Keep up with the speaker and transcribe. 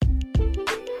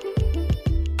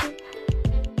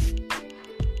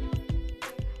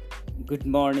Good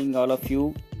morning, all of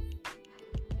you.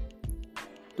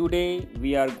 Today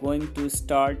we are going to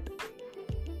start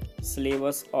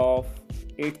syllabus of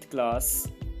 8th class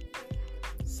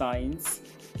science.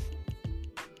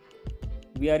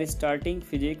 We are starting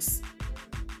physics.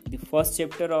 The first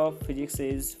chapter of physics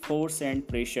is force and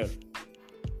pressure.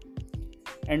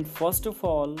 And first of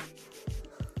all,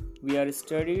 we are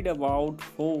studied about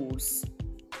force.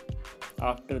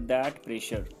 After that,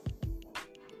 pressure.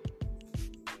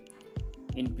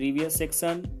 In previous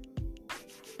section,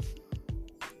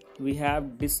 we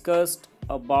have discussed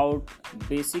about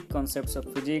basic concepts of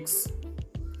physics,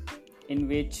 in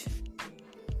which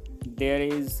there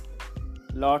is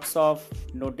lots of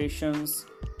notations,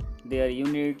 their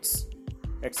units,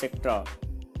 etc.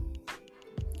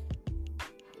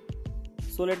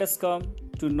 So let us come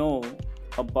to know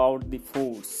about the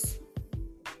force.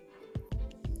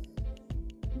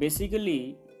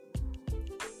 Basically,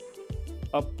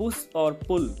 a push or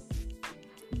pull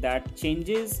that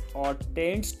changes or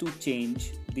tends to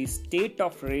change the state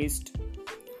of rest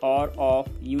or of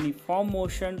uniform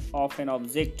motion of an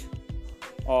object,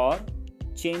 or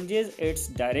changes its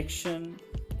direction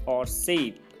or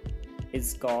shape,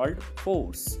 is called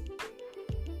force.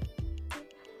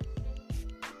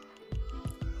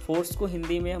 Force को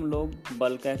हिंदी में हम लोग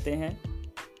बल कहते हैं.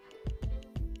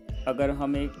 अगर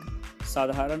हम एक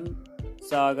साधारण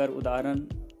सा उदाहरण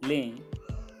लें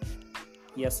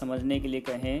या समझने के लिए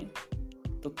कहें,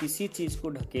 तो किसी चीज़ को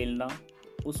ढकेलना,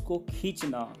 उसको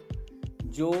खींचना,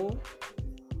 जो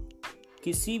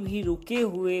किसी भी रुके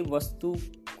हुए वस्तु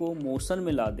को मोशन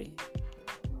में ला दे,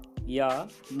 या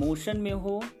मोशन में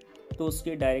हो तो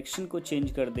उसके डायरेक्शन को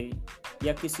चेंज कर दे,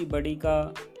 या किसी बॉडी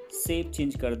का शेप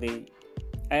चेंज कर दे,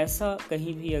 ऐसा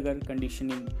कहीं भी अगर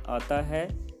कंडीशनिंग आता है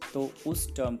तो उस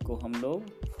टर्म को हम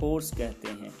लोग फोर्स कहते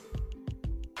हैं.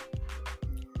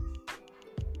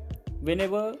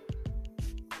 Whenever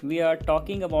we are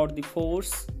talking about the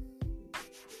force,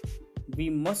 we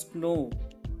must know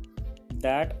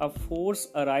that a force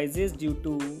arises due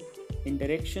to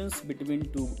interactions between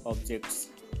two objects.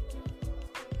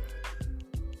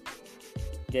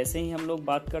 जैसे ही हम लोग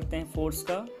बात करते हैं फोर्स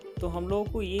का, तो हम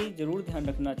लोगों को ये जरूर ध्यान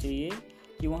रखना चाहिए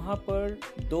कि वहाँ पर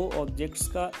दो ऑब्जेक्ट्स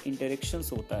का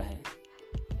इंटरेक्शंस होता है.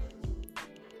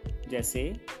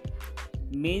 जैसे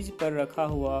मेज पर रखा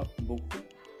हुआ बुक,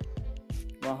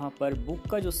 वहाँ पर बुक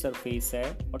का जो सरफेस है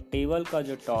और टेबल का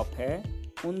जो टॉप है,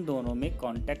 उन दोनों में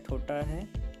कांटेक्ट होता है,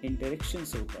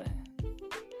 इंटरेक्शंस होता है.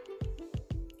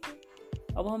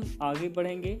 अब हम आगे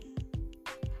बढ़ेंगे.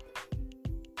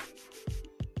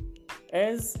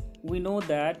 As we know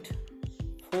that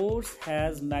force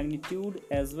has magnitude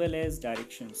as well as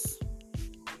directions,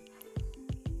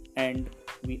 and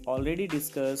we already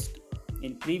discussed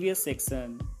in previous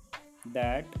section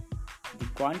that the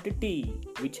quantity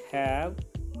which have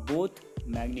both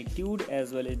magnitude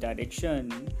as well as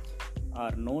direction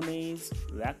are known as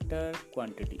vector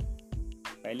quantity.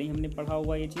 पहले ही हमने पढ़ा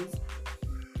हुआ ये चीज़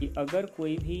कि अगर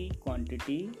कोई भी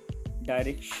quantity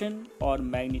direction और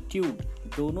मैग्नीट्यूड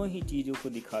दोनों ही चीज़ों को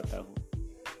दिखाता हो,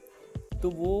 तो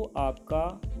वो आपका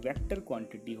वेक्टर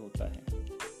क्वांटिटी होता है.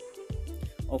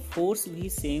 और फोर्स भी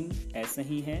सेम ऐसा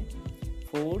ही है.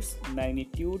 फोर्स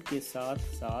मैग्नीट्यूड के साथ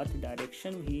साथ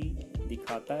डायरेक्शन भी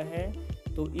दिखाता है,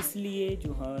 तो इसलिए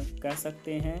जो हम कह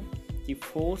सकते हैं कि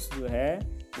फोर्स जो है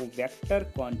वो वेक्टर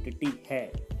क्वांटिटी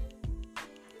है.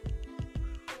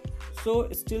 So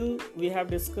still we have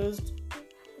discussed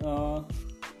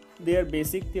their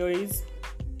basic theories.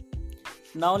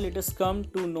 Now let us come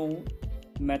to know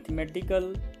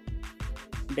mathematical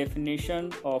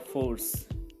definition of force.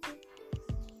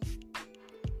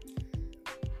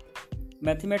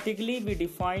 Mathematically, we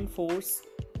define force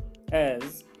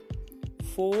as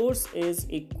force is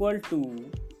equal to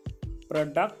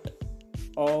product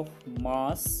of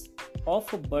mass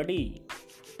of a body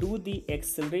to the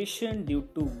acceleration due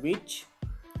to which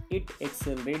it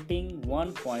accelerating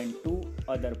one point to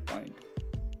other point.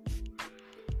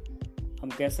 हम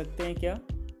कह सकते हैं क्या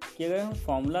कि अगर हम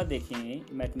formula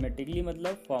देखें mathematically,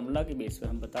 मतलब फॉर्मूला के बेस पर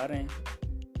हम बता रहे हैं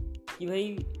कि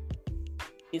भाई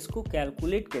इसको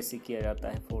कैलकुलेट कैसे किया जाता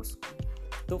है फोर्स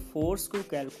को. तो फोर्स को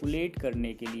कैलकुलेट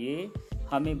करने के लिए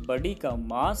हमें बॉडी का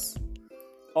मास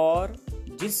और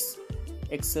जिस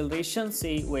एक्सेलरेशन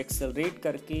से वो एक्सेलरेट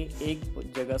करके एक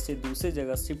जगह से दूसरे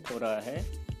जगह शिफ्ट हो रहा है,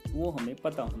 वो हमें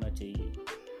पता होना चाहिए.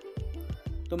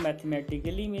 तो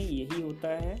मैथमेटिकली में यही होता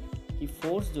है कि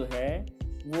फोर्स जो है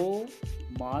वो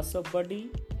मास ऑफ बॉडी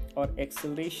और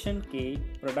एक्सेलरेशन के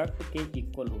प्रोडक्ट के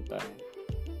इक्वल होता है.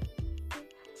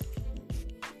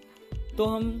 तो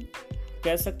हम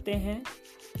कह सकते हैं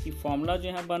कि फॉर्मूला जो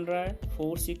यहाँ बन रहा है,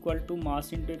 force equal to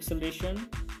mass into acceleration.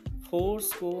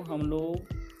 Force को हम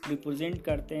लोग रिप्रेजेंट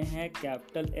करते हैं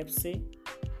कैपिटल F से,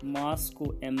 मास को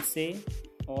M से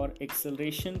और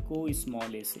एक्सेलरेशन को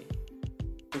स्मॉल a से।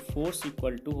 तो फोर्स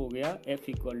इक्वल टू हो गया F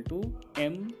equal to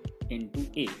M into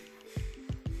A।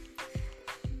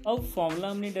 अब फॉर्मूला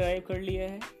हमने डिराइव कर लिया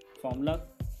है, फॉर्मूला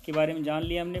के बारे में जान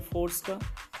लिया हमने फोर्स का।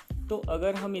 तो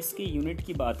अगर हम इसके यूनिट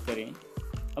की बात करें,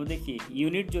 अब देखिए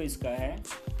यूनिट जो इसका है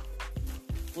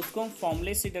उसको हम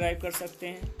फॉर्मूले से डिराइव कर सकते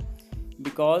हैं,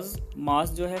 बिकॉज मास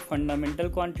जो है फंडामेंटल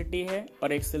क्वांटिटी है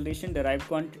और एक्सेलरेशन डिराइव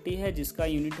क्वांटिटी है, जिसका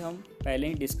यूनिट हम पहले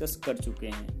ही डिस्कस कर चुके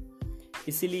हैं।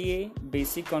 इसीलिए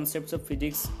बेसिक कॉन्सेप्ट्स ऑफ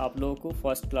फिजिक्स आप लोगों को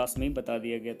फर्स्ट क्लास में ही बता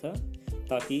दिया गया था,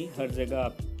 ताकि हर जगह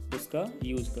आप उसका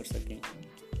यूज़ कर सकें।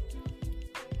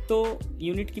 तो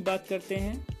यूनिट की बात करते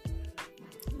हैं।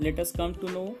 Late us come to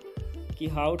know कि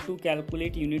how to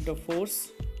calculate unit of force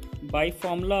by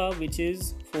formula which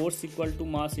is force equal to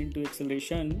mass into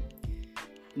acceleration.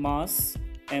 Mass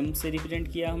m से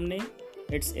रिप्रेजेंट किया हमने,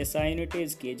 it's SI unit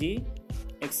is kg,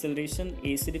 acceleration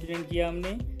a से represent किया हमने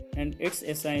and it's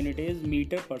SI unit is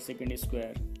metre पर second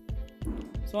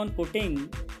square. So on putting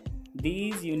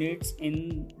these units in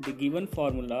the given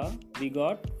formula we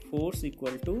got force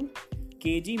equal to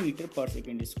kg meter per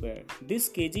second square. This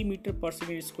kg meter per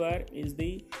second square is the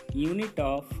unit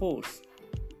of force,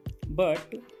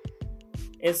 but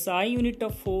SI unit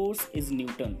of force is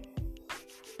Newton.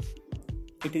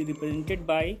 It is represented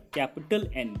by capital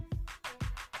N.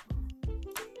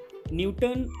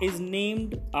 Newton is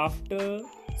named after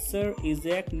Sir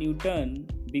Isaac Newton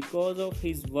because of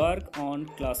his work on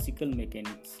classical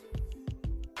mechanics.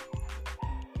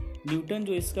 Newton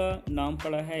जो इसका नाम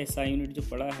पड़ा है, SI unit जो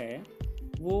पड़ा है,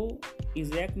 वो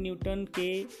इज़ैक Newton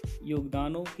के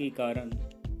योगदानों के कारण,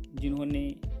 जिन्होंने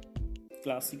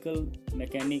क्लासिकल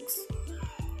मैकेनिक्स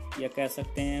या कह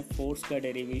सकते हैं फोर्स का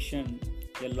डेरिवेशन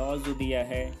या लॉज जो दिया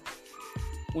है,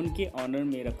 उनके ऑनर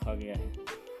में रखा गया है।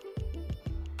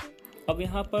 अब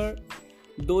यहाँ पर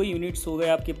दो यूनिट्स हो गए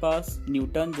आपके पास,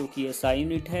 न्यूटन जो कि SI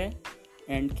यूनिट है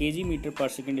एंड kg मीटर पर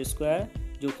सेकेंड स्क्वायर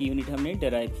जो कि यूनिट हमने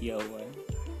डिराइव किया हुआ है,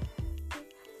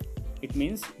 इट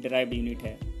मीन्स डिराइव्ड यूनिट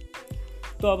है।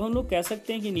 तो अब हम लोग कह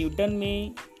सकते हैं कि न्यूटन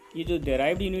में ये जो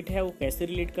डिराइव्ड यूनिट है वो कैसे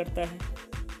रिलेट करता है।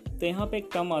 तो यहाँ पे एक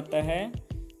टर्म आता है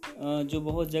जो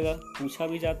बहुत जगह पूछा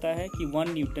भी जाता है कि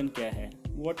 1 न्यूटन क्या है,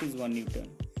 what is 1 Newton.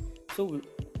 So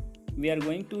we are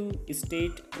going to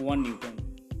state 1 Newton.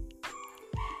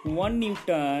 1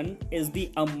 Newton is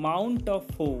the amount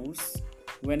of force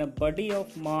when a body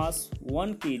of mass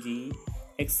 1 kg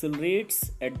accelerates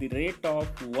at the rate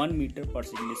of 1 metre पर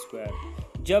सेकेंड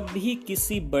स्क्वायर। जब भी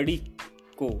किसी body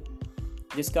को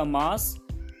जिसका मास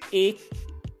 1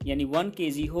 यानी 1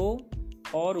 kg हो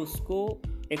और उसको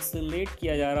एक्सेलरेट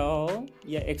किया जा रहा हो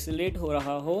या एक्सेलरेट हो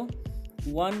रहा हो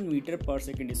 1 मीटर पर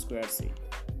सेकेंड स्क्वायर से।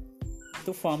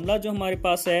 तो फॉर्मूला जो हमारे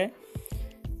पास है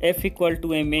F equal to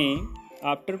ma,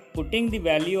 after putting the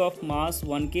value of mass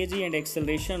 1 kg and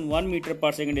acceleration 1 metre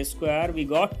पर second square we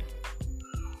got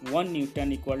 1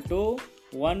 Newton equal to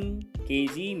 1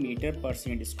 kg meter per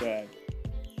second square.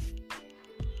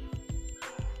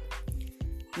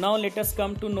 Now let us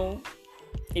come to know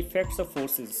effects of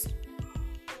forces.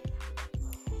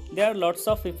 There are lots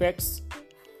of effects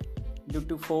due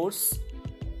to force.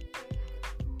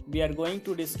 We are going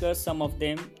to discuss some of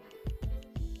them.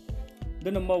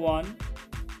 The number 1,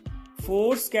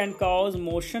 force can cause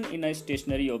motion in a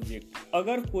stationary object.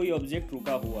 अगर कोई object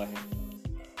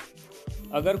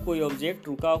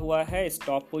रुका हुआ है,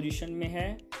 stop position में है,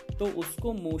 तो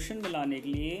उसको motion में लाने के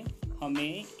लिए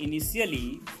हमें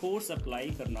इनिशियली फोर्स अप्लाई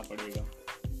करना पड़ेगा।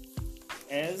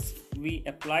 As we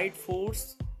applied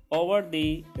force over the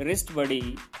wrist body,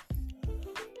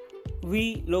 we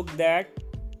look that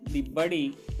the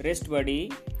body, wrist body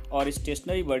और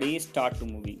stationery body start to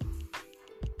moving.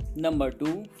 Number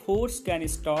 2, force can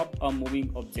stop a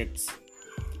moving objects.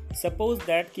 Suppose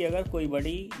that कि अगर कोई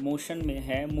body motion में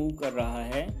है, move कर रहा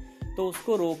है, तो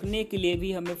उसको रोकने के लिए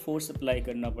भी हमें फोर्स अप्लाई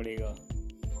करना पड़ेगा।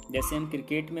 जैसे हम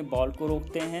क्रिकेट में बॉल को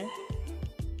रोकते हैं,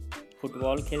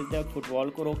 फुटबॉल खेलते हैं फुटबॉल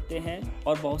को रोकते हैं,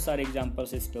 और बहुत सारे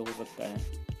एग्जांपल्स इस पे हो सकता है।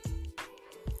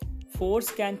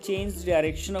 Force can change the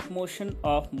direction of motion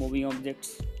of moving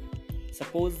objects.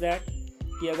 Suppose that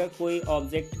कि अगर कोई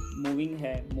ऑब्जेक्ट मूविंग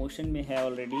है, मोशन में है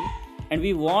already, and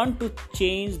we want to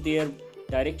change their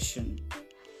direction,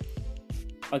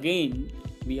 again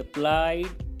we applied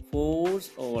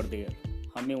force over there,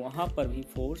 हमें वहाँ पर भी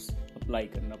फोर्स अप्लाई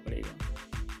करना पड़ेगा।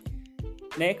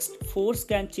 Next, force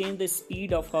can change the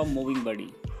speed of a moving body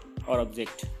और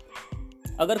ऑब्जेक्ट।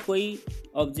 अगर कोई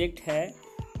ऑब्जेक्ट है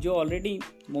जो ऑलरेडी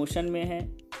मोशन में है,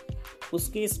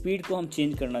 उसके स्पीड को हम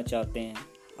चेंज करना चाहते हैं,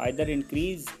 आइदर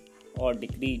इंक्रीज और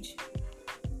डिक्रीज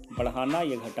बढ़ाना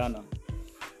या घटाना।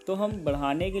 तो हम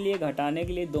बढ़ाने के लिए घटाने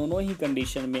के लिए दोनों ही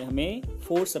कंडीशन में हमें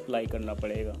फोर्स अप्लाई करना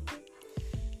पड़ेगा।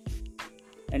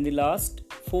 And the last,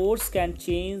 force can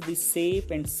change the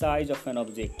shape and size of an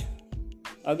object.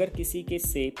 अगर किसी के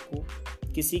शेप को,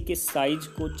 किसी के साइज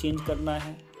को चेंज करना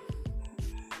है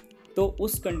तो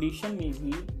उस कंडीशन में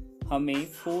भी हमें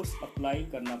फोर्स अप्लाई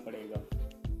करना पड़ेगा।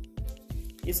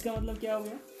 इसका मतलब क्या हो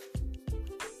गया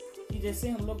कि जैसे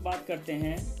हम लोग बात करते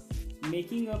हैं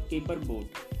मेकिंग अ पेपर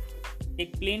बोट।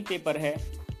 एक प्लेन पेपर है,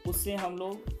 उससे हम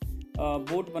लोग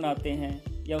बोट बनाते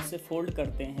हैं या उसे फोल्ड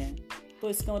करते हैं, तो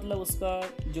इसका मतलब उसका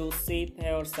जो शेप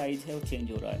है और साइज है वो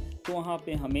चेंज हो रहा है, तो वहाँ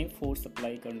पे हमें फोर्स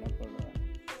अप्लाई करना पड़ रहा है।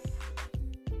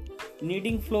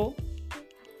 नीडिंग फ्लो,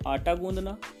 आटा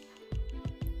गूंदना।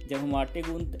 जब हम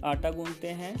आटा गूंदते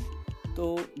हैं तो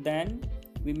then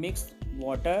we mix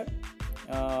water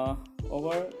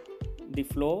over the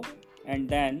flow and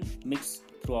then mix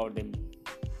through out them.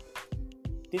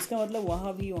 इसका मतलब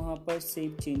वहाँ पर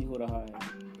शेप चेंज हो रहा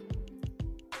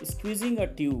है। स्क्वीजिंग अ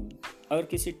ट्यूब, अगर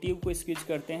किसी ट्यूब को स्क्वीज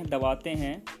करते हैं, दबाते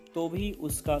हैं, तो भी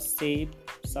उसका शेप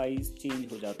साइज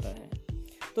चेंज हो जाता है।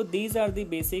 तो these are the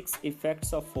basic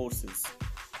effects of forces.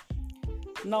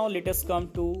 Now let us come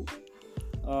to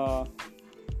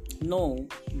know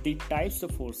the types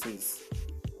of forces.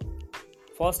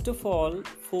 First of all,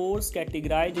 force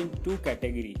categorized in two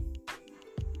categories.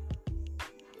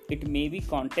 It may be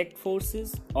contact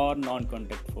forces or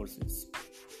non-contact forces.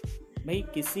 भाई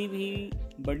किसी भी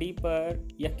body पर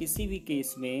या किसी भी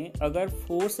case में अगर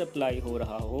force apply हो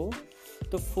रहा हो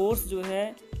तो फोर्स जो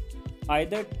है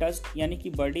आइदर टच यानी कि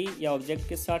बॉडी या ऑब्जेक्ट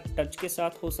के साथ टच के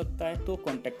साथ हो सकता है, तो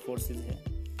कॉन्टैक्ट फोर्सेस है।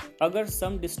 अगर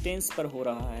सम डिस्टेंस पर हो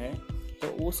रहा है तो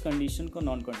उस कंडीशन को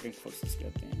नॉन कॉन्टैक्ट फोर्सेस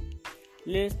कहते हैं।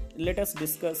 Let us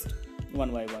discuss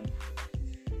one by one.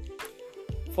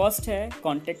 First है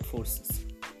contact forces.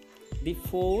 The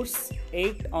force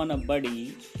act on a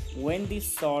body when the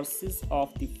sources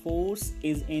of the force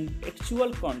is in actual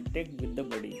contact with the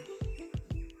body।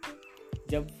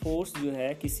 जब force जो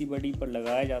है किसी body पर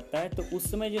लगाया जाता है तो उस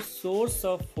समय जो सोर्स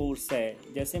ऑफ फोर्स है,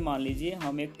 जैसे मान लीजिए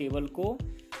हम एक टेबल को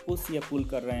पुश या पुल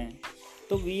कर रहे हैं,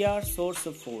 तो we are source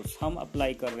of force, हम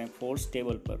अप्लाई कर रहे हैं फोर्स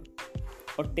टेबल पर,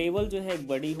 और टेबल जो है एक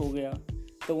बॉडी हो गया,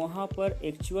 तो वहाँ पर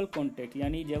एक्चुअल कॉन्टेक्ट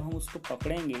यानी जब हम उसको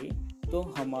पकड़ेंगे तो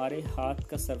हमारे हाथ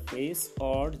का सरफेस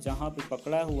और जहाँ पे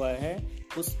पकड़ा हुआ है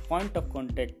उस पॉइंट ऑफ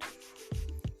कांटेक्ट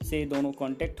से दोनों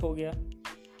कांटेक्ट हो गया,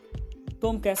 तो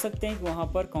हम कह सकते हैं कि वहाँ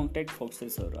पर कांटेक्ट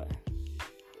फोर्सेस हो रहा है।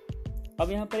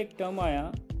 अब यहाँ पर एक टर्म आया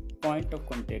पॉइंट ऑफ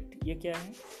कांटेक्ट, ये क्या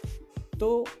है?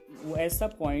 तो वो ऐसा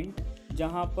पॉइंट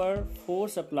जहाँ पर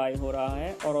फोर्स अप्लाई हो रहा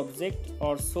है और ऑब्जेक्ट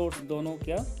और सोर्स दोनों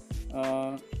क्या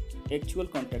एक्चुअल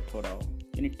कांटेक्ट हो रहा हो,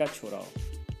 यानी टच हो रहा हो।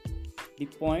 The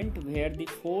point where the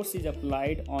force is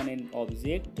applied on an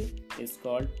object is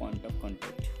called point of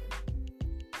contact.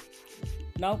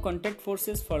 Now contact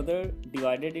forces further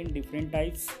divided in different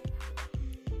types,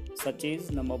 such as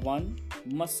number 1,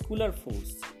 muscular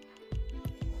force.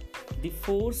 The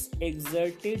force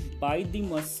exerted by the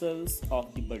muscles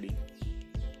of the body.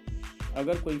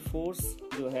 अगर कोई force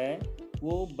जो है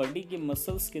वो body के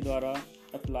muscles के द्वारा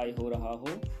apply हो रहा हो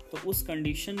तो उस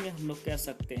कंडीशन में हम लोग कह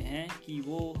सकते हैं कि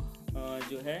वो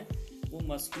जो है वो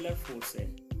मस्कुलर फोर्स है।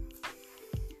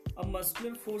 अब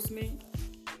मस्कुलर फोर्स में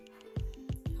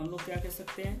हम लोग क्या कह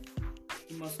सकते हैं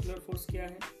कि मस्कुलर फोर्स क्या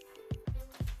है?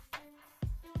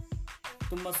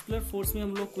 तो मस्कुलर फोर्स में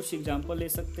हम लोग कुछ एग्जांपल ले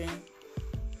सकते हैं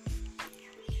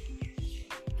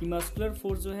कि मस्कुलर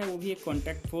फोर्स जो है वो भी एक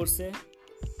कॉन्टैक्ट फोर्स है।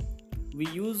 We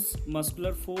use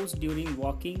muscular force during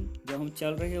walking, जब हम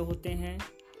चल रहे होते हैं,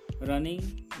 रनिंग,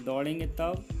 दौड़ेंगे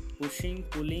तब, pushing,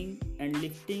 pulling and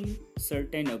lifting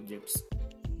certain objects,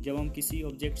 जब हम किसी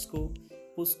ऑब्जेक्ट्स को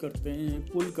पुश करते हैं,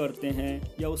 पुल करते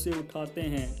हैं या उसे उठाते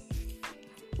हैं,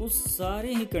 उस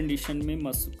सारे ही कंडीशन में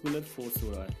मस्कुलर फोर्स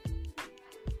हो रहा है।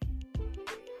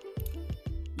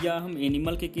 या हम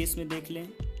एनिमल के केस में देख लें,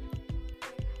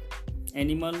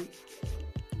 एनिमल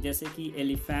जैसे कि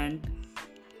एलिफेंट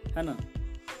है ना,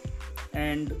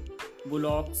 and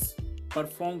bullocks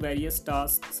perform various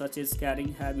task such as carrying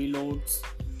heavy loads,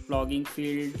 ploughing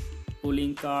field,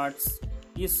 pulling carts,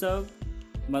 ये सब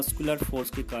मस्कुलर फोर्स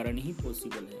के कारण ही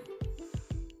पॉसिबल है।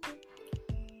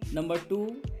 Number 2,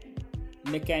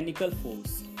 mechanical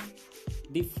force.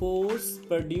 The force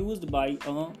produced by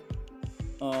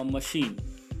a machine,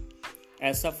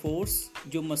 ऐसा फोर्स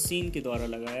जो मशीन के द्वारा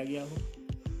लगाया गया हो।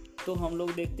 तो हम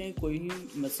लोग देखते हैं कोई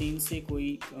भी मशीन से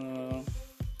कोई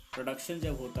प्रोडक्शन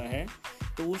जब होता है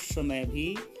तो उस समय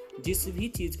भी जिस भी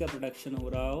चीज़ का प्रोडक्शन हो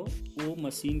रहा हो वो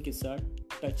मशीन के साथ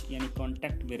टच यानी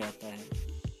कांटेक्ट में रहता है।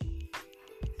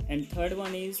 And third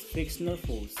one is frictional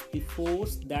force, the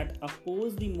force that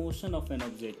oppose the motion of an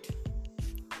object.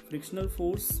 Frictional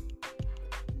force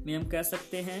में हम कह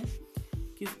सकते हैं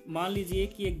कि मान लीजिए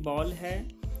कि एक बॉल है,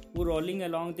 वो rolling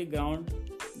along the ground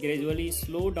gradually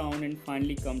slow down and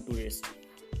finally come to rest.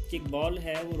 एक बॉल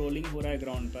है, वो रोलिंग हो रहा है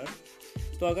ग्राउंड पर,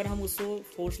 तो अगर हम उसको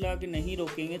फोर्स लगा के नहीं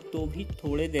रोकेंगे तो भी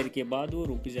थोड़े देर के बाद वो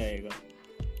रुक जाएगा।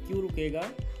 क्यों रुकेगा?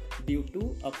 Due to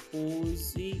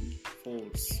opposing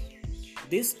force.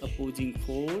 This opposing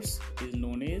force is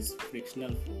known as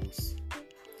frictional force.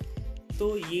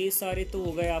 तो ये सारे तो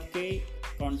हो गए आपके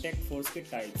कॉन्टैक्ट फोर्स के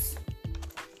types.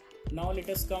 Now let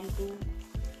us come to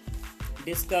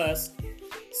discuss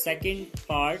second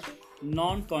part,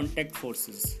 non contact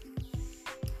forces.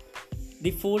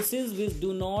 The forces which do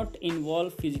not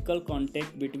involve physical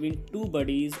contact between two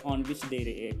bodies on which they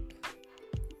react।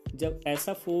 जब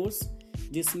ऐसा फोर्स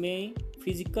जिसमें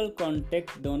फिजिकल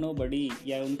कांटेक्ट दोनों body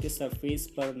या उनके surface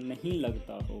पर नहीं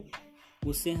लगता हो,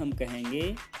 उसे हम कहेंगे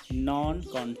non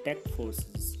contact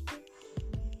forces.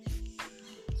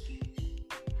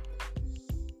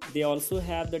 They also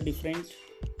have the different,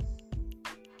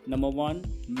 number one,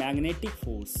 magnetic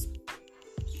force।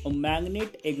 A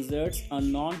magnet exerts a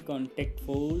non-contact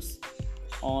force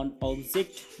on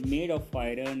object made of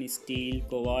iron, steel,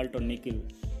 cobalt or nickel।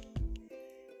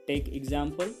 Take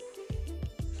example,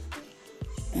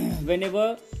 whenever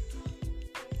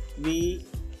we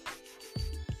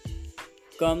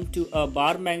come to a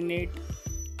bar magnet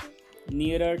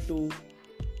nearer to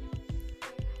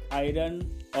iron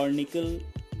or nickel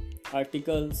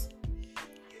articles,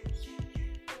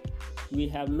 we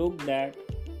have looked that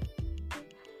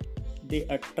they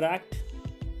attract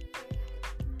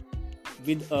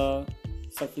with a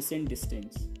sufficient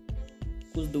distance।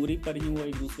 कुछ दूरी पर ही वो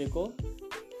एक दूसरे को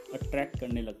attract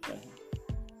करने लगता है।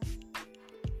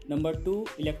 Number 2,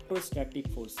 electrostatic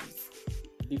forces,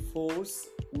 the force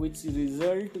which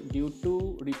result due to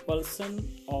repulsion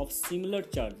of similar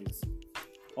charges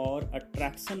or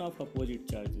attraction of opposite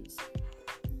charges।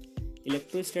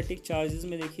 Electrostatic charges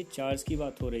में देखिए चार्ज की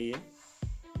बात हो रही है।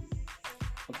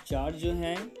 अब चार्ज जो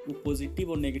हैं वो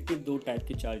पॉजिटिव और नेगेटिव दो टाइप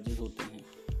के चार्जेस होते हैं।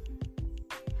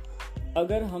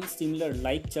 अगर हम सिमिलर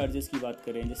लाइक चार्जेस की बात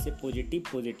करें, जैसे पॉजिटिव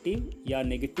पॉजिटिव या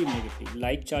नेगेटिव नेगेटिव,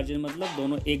 लाइक चार्जेस मतलब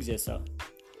दोनों एक जैसा,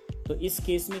 तो इस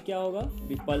केस में क्या होगा?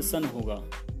 रिपल्सन होगा।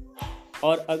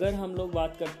 और अगर हम लोग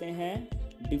बात करते हैं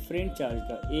डिफरेंट चार्ज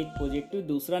का, एक पॉजिटिव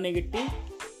दूसरा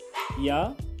नेगेटिव या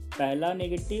पहला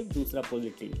नेगेटिव दूसरा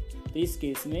पॉजिटिव, तो इस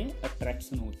केस में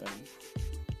अट्रैक्शन होता है।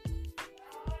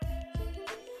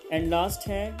 एंड लास्ट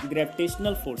है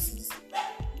gravitational forces,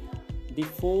 the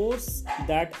force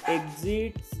that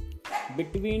exists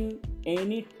between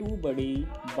any two body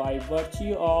by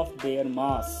virtue of their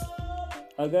mass.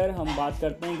 अगर हम बात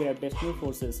करते हैं ग्रेविटेशनल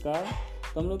फोर्सेस का,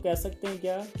 तो हम लोग कह सकते हैं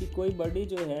क्या कि कोई बॉडी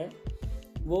जो है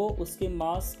वो उसके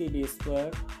मास के बेस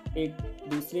पर एक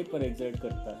दूसरे पर एक्सर्ट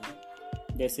करता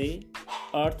है। जैसे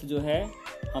अर्थ जो है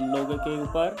हम लोगों के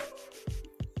ऊपर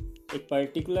एक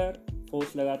पर्टिकुलर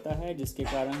फोर्स लगाता है, जिसके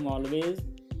कारण हम ऑलवेज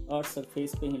अर्थ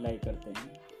सरफेस पे ही लाई करते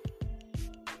हैं।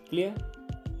 क्लियर?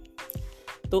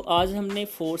 तो आज हमने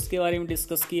फोर्स के बारे में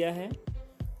डिस्कस किया है।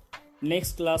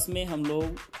 नेक्स्ट क्लास में हम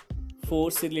लोग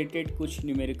फोर्स से रिलेटेड कुछ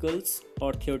न्यूमेरिकल्स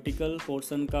और थियोरेटिकल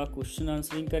पोर्शन का क्वेश्चन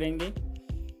आंसरिंग करेंगे।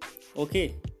 Okay,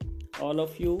 all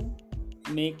of you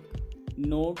make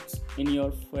notes in your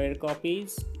fair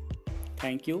copies।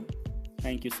 Thank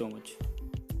you so much।